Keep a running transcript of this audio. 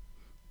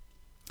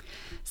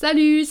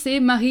Salut,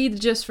 c'est Marie de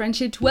Just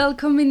French It.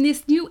 Welcome in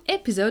this new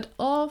episode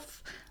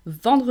of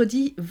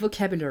Vendredi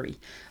Vocabulary.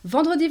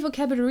 Vendredi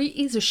Vocabulary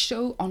is a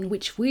show on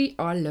which we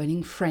are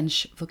learning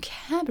French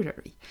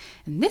vocabulary.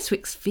 And this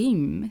week's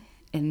theme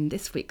and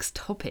this week's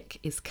topic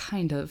is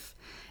kind of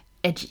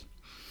edgy.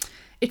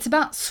 It's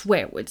about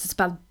swear words, it's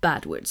about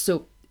bad words.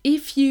 So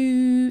if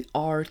you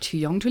are too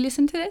young to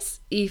listen to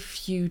this,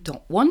 if you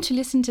don't want to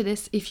listen to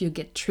this, if you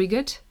get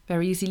triggered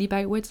very easily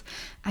by words,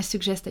 I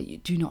suggest that you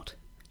do not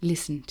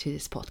listen to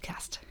this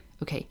podcast.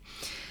 Okay?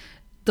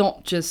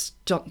 Don't do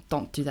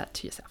that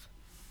to yourself.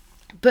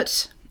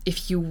 But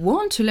if you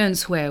want to learn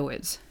swear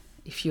words,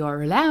 if you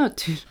are allowed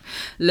to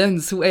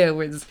learn swear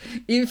words,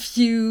 if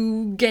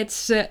you get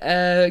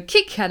a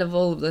kick out of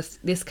all of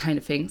this kind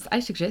of things, I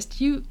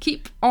suggest you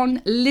keep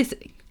on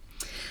listening.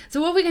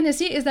 So what we're going to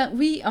see is that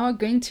we are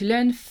going to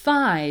learn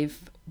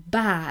 5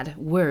 bad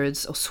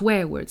words or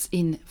swear words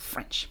in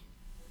French.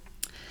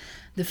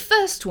 The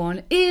first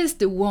one is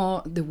the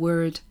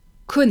word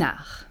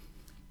connard.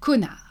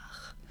 Connard.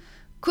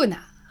 Connard.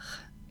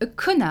 A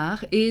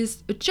connard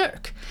is a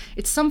jerk.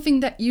 It's something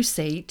that you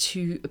say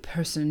to a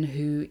person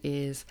who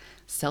is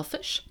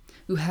selfish,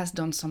 who has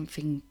done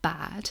something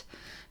bad,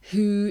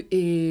 who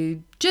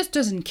just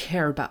doesn't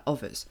care about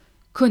others.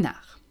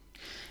 Connard.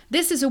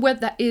 This is a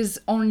word that is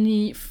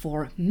only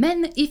for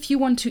men. If you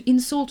want to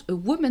insult a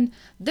woman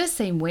the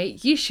same way,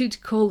 you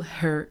should call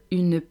her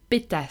une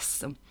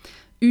pétasse.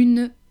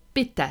 Une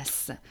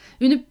pétasse.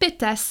 Une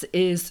pétasse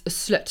is a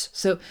slut.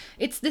 So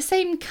it's the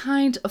same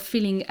kind of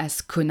feeling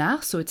as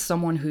connard. So it's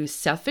someone who is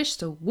selfish,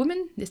 so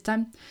woman this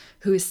time,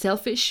 who is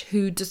selfish,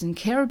 who doesn't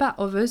care about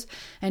others,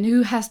 and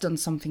who has done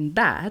something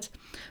bad.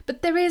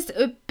 But there is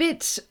a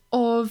bit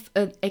of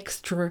an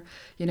extra,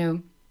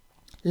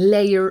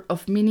 layer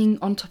of meaning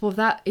on top of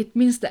that. It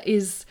means that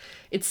it's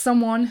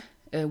someone,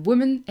 a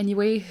woman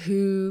anyway,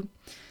 who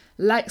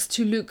likes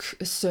to look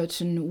a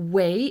certain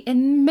way,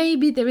 and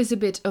maybe there is a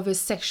bit of a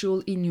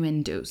sexual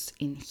innuendos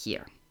in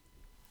here.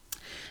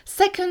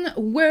 Second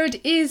word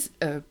is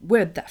a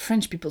word that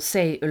French people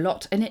say a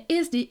lot, and it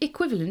is the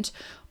equivalent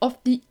of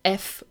the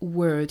F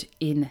word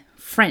in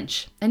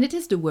French, and it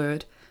is the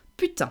word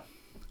putain.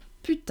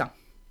 Putain.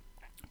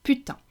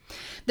 Putain.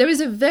 There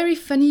is a very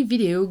funny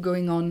video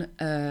going on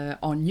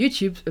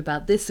YouTube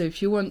about this, so if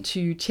you want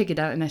to check it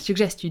out, and I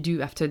suggest you do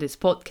after this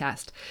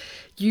podcast,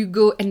 you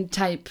go and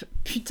type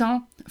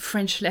putain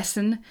French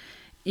lesson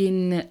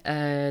in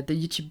the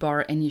YouTube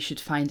bar and you should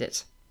find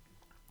it.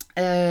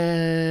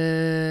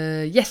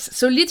 Yes,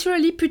 so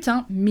literally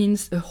putain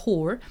means a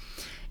whore.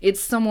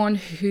 It's someone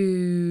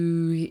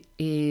who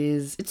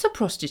it's a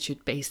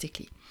prostitute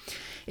basically.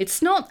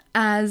 It's not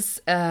as...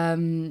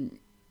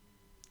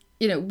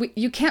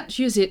 you can't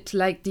use it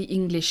like the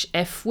English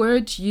F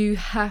word. You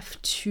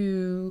have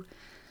to...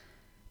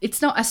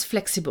 It's not as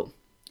flexible.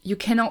 You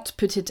cannot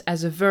put it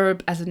as a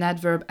verb, as an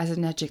adverb, as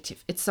an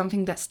adjective. It's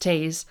something that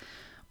stays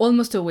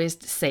almost always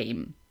the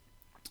same.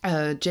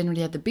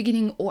 Generally at the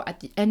beginning or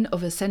at the end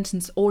of a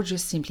sentence, or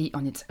just simply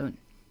on its own.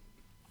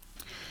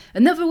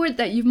 Another word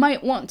that you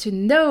might want to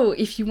know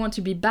if you want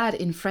to be bad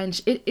in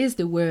French, it is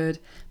the word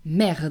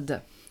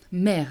merde.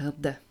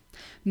 Merde.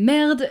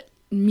 Merde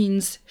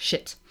means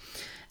shit.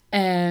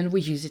 And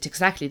we use it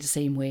exactly the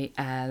same way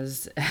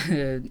as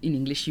in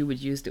English you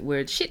would use the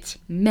word shit.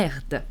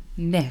 Merde.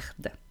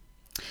 Merde.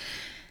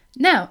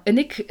 Now,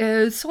 it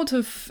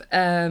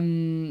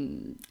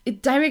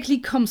directly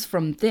comes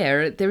from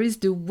there. There is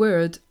the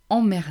word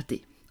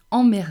emmerder.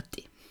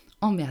 Emmerder.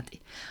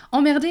 Emmerder.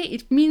 Emmerder,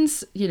 it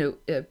means,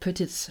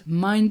 put it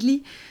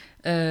mildly.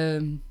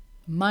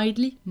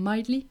 Mildly?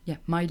 Yeah,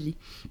 mildly.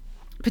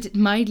 Put it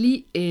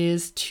mildly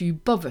is to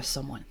bother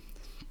someone.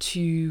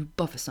 To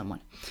bother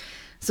someone.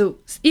 So,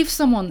 if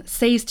someone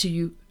says to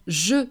you,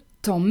 je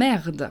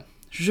t'emmerde,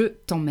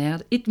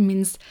 it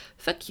means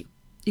fuck you.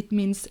 It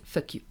means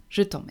fuck you.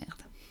 Je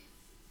t'emmerde.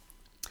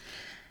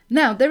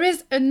 Now, there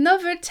is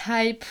another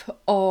type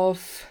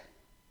of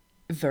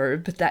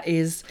verb that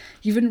is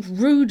even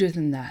ruder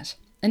than that,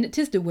 and it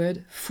is the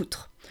word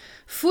foutre.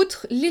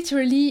 Foutre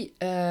literally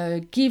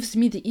gives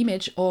me the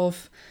image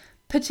of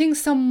putting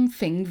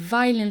something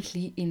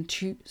violently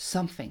into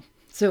something.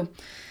 So,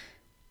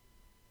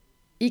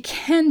 it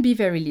can be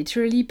very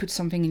literally put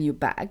something in your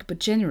bag, but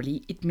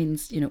generally it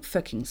means,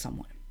 fucking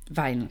someone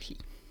violently.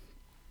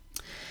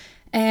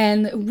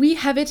 And we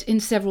have it in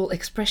several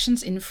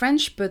expressions in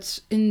French, but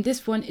in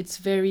this one it's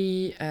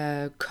very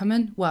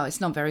common. Well,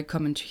 it's not very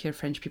common to hear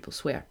French people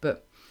swear,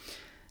 but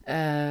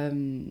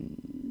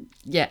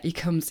it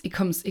comes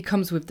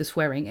with the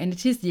swearing, and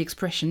it is the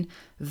expression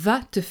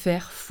va te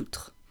faire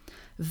foutre.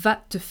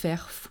 Va te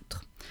faire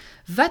foutre.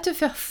 Va te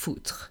faire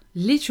foutre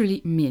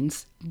literally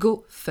means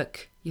go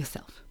fuck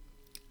yourself.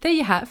 There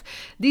you have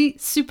the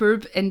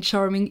superb and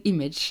charming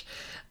image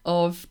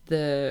of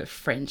the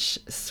French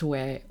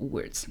swear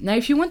words. Now,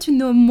 if you want to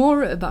know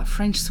more about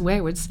French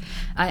swear words,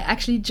 I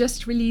actually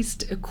just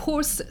released a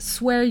course,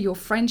 Swear Your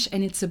French,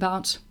 and it's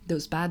about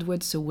those bad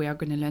words, so we are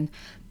going to learn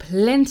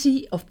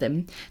plenty of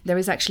them. There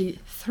is actually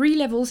 3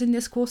 levels in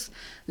this course.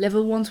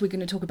 Level 1, we're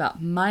going to talk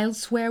about mild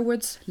swear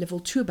words.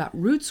 Level 2, about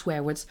rude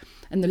swear words.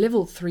 And the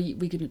level 3,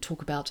 we're going to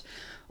talk about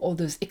all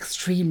those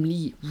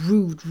extremely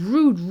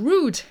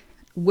rude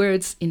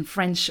words in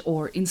French,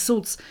 or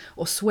insults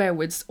or swear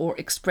words or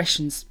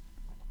expressions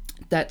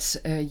that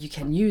you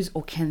can use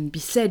or can be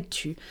said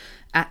to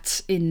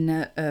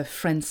in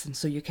France, and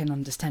so you can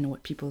understand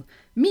what people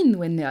mean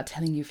when they are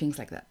telling you things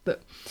like that.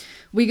 But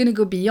we're going to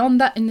go beyond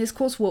that in this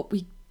course. What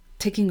we're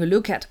taking a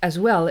look at as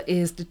well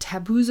is the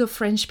taboos of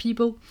French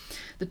people,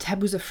 the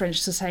taboos of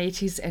French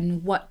societies,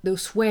 and what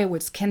those swear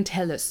words can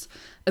tell us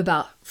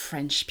about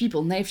French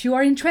people. Now, if you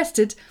are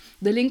interested,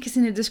 the link is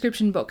in the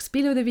description box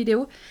below the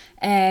video,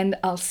 and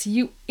I'll see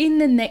you in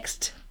the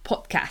next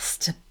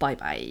podcast. Bye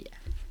bye.